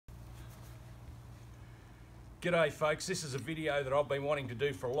G'day folks, this is a video that I've been wanting to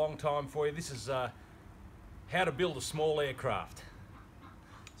do for a long time for you. This is how to build a small aircraft.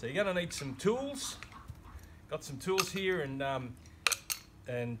 So you're going to need some tools. Got some tools here and I'll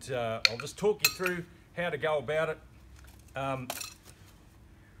just talk you through how to go about it.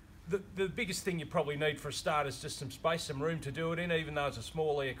 The biggest thing you probably need for a start is just some space, some room to do it in, even though it's a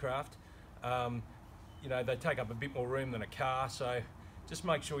small aircraft. You know, they take up a bit more room than a car, so just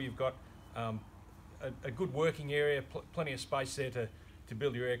make sure you've got a good working area, plenty of space there to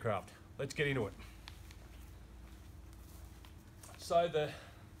build your aircraft. Let's get into it. So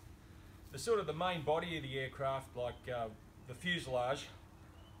the sort of the main body of the aircraft, like the fuselage,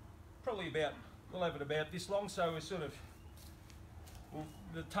 probably about, we'll have it about this long, so we're sort of,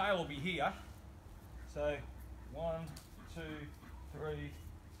 the tail will be here. So 1, 2, 3,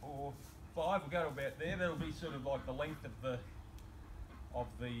 4, 5, we'll go to about there. That'll be sort of like the length of the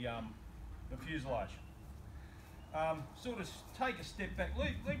fuselage. Sort of take a step back,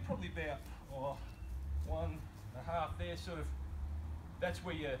 leave probably about 1.5 there, sort of, that's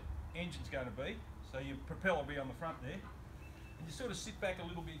where your engine's going to be. So your propeller will be on the front there. And you sort of sit back a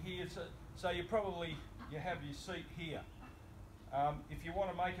little bit here, so you have your seat here. If you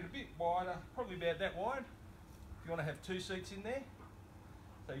want to make it a bit wider, probably about that wide, if you want to have 2 seats in there.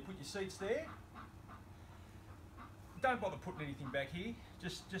 So you put your seats there. Don't bother putting anything back here,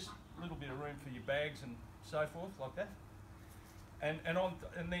 just a little bit of room for your bags and so forth, like that. And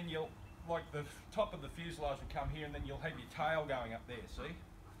then you'll, like the top of the fuselage will come here, and then you'll have your tail going up there, see?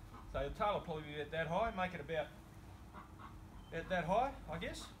 So the tail will probably be about that high, make it about that high, I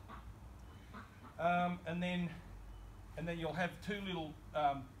guess. And then you'll have two little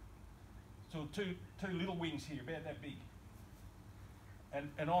wings here, about that big.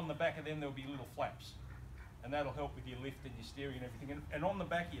 And on the back of them there'll be little flaps. And that'll help with your lift and your steering and everything. And on the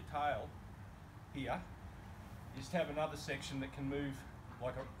back of your tail, here, you just have another section that can move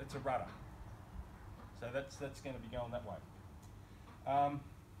like it's a rudder. So that's going to be going that way.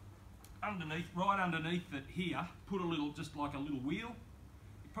 Right underneath it here, put a little, just like a little wheel.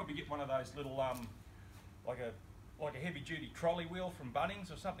 You probably get one of those little, like a heavy-duty trolley wheel from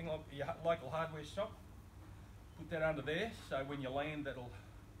Bunnings or something, like your local hardware shop. Put that under there, so when you land, that'll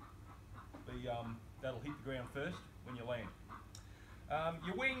hit the ground first when you land.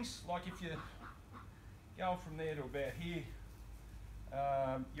 Your wings, like if you go from there to about here,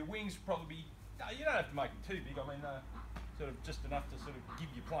 your wings probably be, you don't have to make them too big, I mean sort of just enough to sort of give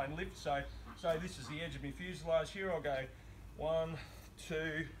your plane lift. So this is the edge of my fuselage here. I'll go 1,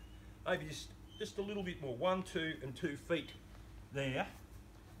 2, maybe just a little bit more, 1, 2 and 2 feet there.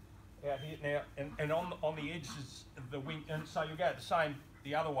 Out here now, and on the edges of the wing, and so you'll go the same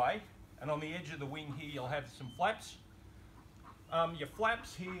the other way, and on the edge of the wing here you'll have some flaps. Your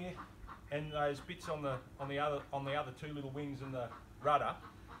flaps here and those bits on the other 2 little wings and the rudder,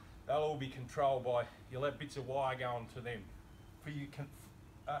 they'll all be controlled by, you'll have bits of wire going to them.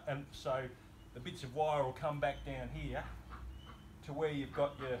 And so the bits of wire will come back down here to where you've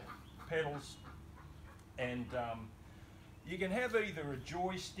got your pedals, and you can have either a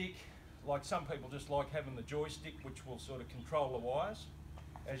joystick, like some people just like having the joystick, which will sort of control the wires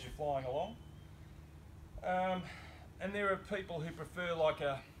as you're flying along. And there are people who prefer like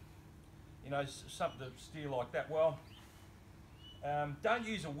something to steer like that. Well, don't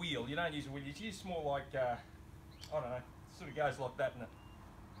use a wheel. You don't use a wheel. You use more like, I don't know, it sort of goes like that, and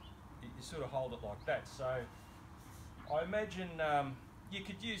you sort of hold it like that. So I imagine you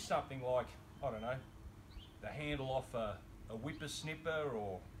could use something like, I don't know, the handle off a whippersnipper,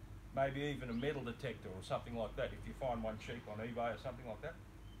 or maybe even a metal detector or something like that, if you find one cheap on eBay or something like that.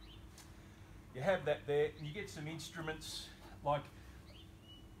 You have that there, and you get some instruments like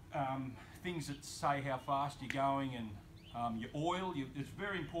things that say how fast you're going, and your oil. It's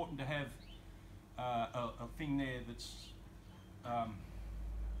very important to have a thing there that's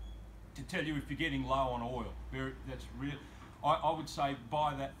to tell you if you're getting low on oil. That's real. I would say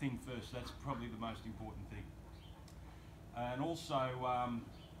buy that thing first. That's probably the most important thing. And also,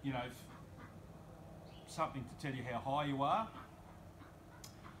 you know, something to tell you how high you are.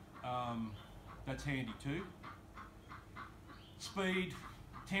 That's handy too. Speed,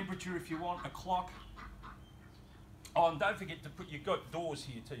 temperature if you want, a clock. Oh, and don't forget to put, you've got doors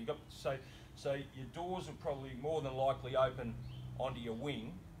here too. So your doors will probably more than likely open onto your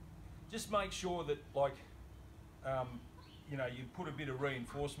wing. Just make sure that, like, you know, you put a bit of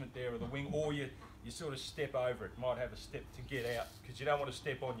reinforcement there of the wing, or you sort of step over it. Might have a step to get out, because you don't want to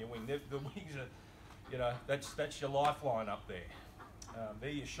step on your wing. The wings are, you know, that's your lifeline up there. They're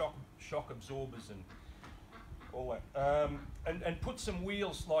your shock absorbers and all that. And put some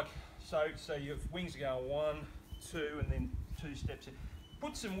wheels, like So your wings are going 1, 2, and then 2 steps in.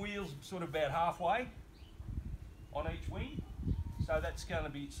 Put some wheels sort of about halfway on each wing. So that's going to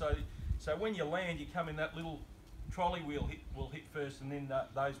be, so when you land, you come in, that little trolley wheel will hit first, and then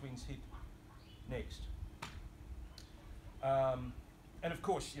those wings hit next. And of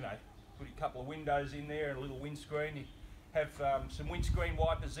course, you know, put a couple of windows in there and a little windscreen. You have some windscreen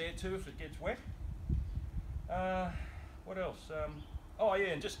wipers there too if it gets wet. What else? Oh yeah,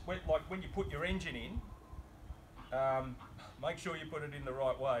 and just like when you put your engine in, make sure you put it in the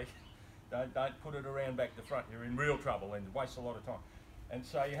right way. Don't put it around back to front. You're in real trouble and waste a lot of time. And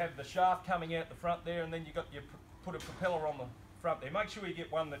so you have the shaft coming out the front there, and then you got your put a propeller on the front there. Make sure you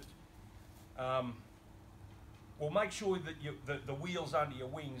get one that, well, make sure that the wheels under your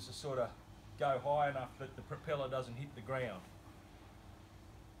wings are sort of go high enough that the propeller doesn't hit the ground.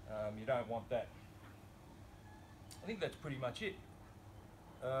 You don't want that. I think that's pretty much it.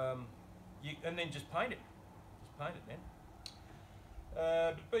 And then just paint it. Just paint it then.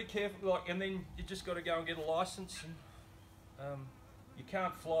 But be careful, like, and then you just got to go and get a license. And, you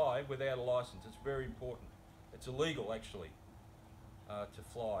can't fly without a license. It's very important. It's illegal actually to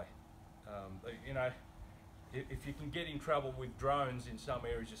fly. You know, if you can get in trouble with drones in some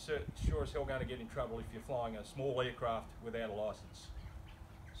areas, you're sure as hell going to get in trouble if you're flying a small aircraft without a license.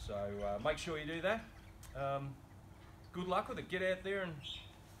 So make sure you do that. Good luck with it. Get out there, and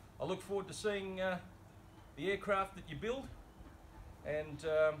I look forward to seeing the aircraft that you build. And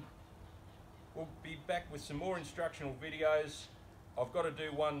we'll be back with some more instructional videos. I've got to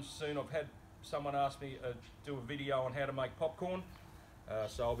do one soon. I've had someone ask me do a video on how to make popcorn,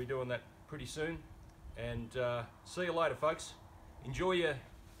 so I'll be doing that pretty soon. And see you later, folks. Enjoy your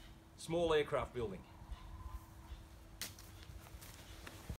small aircraft building.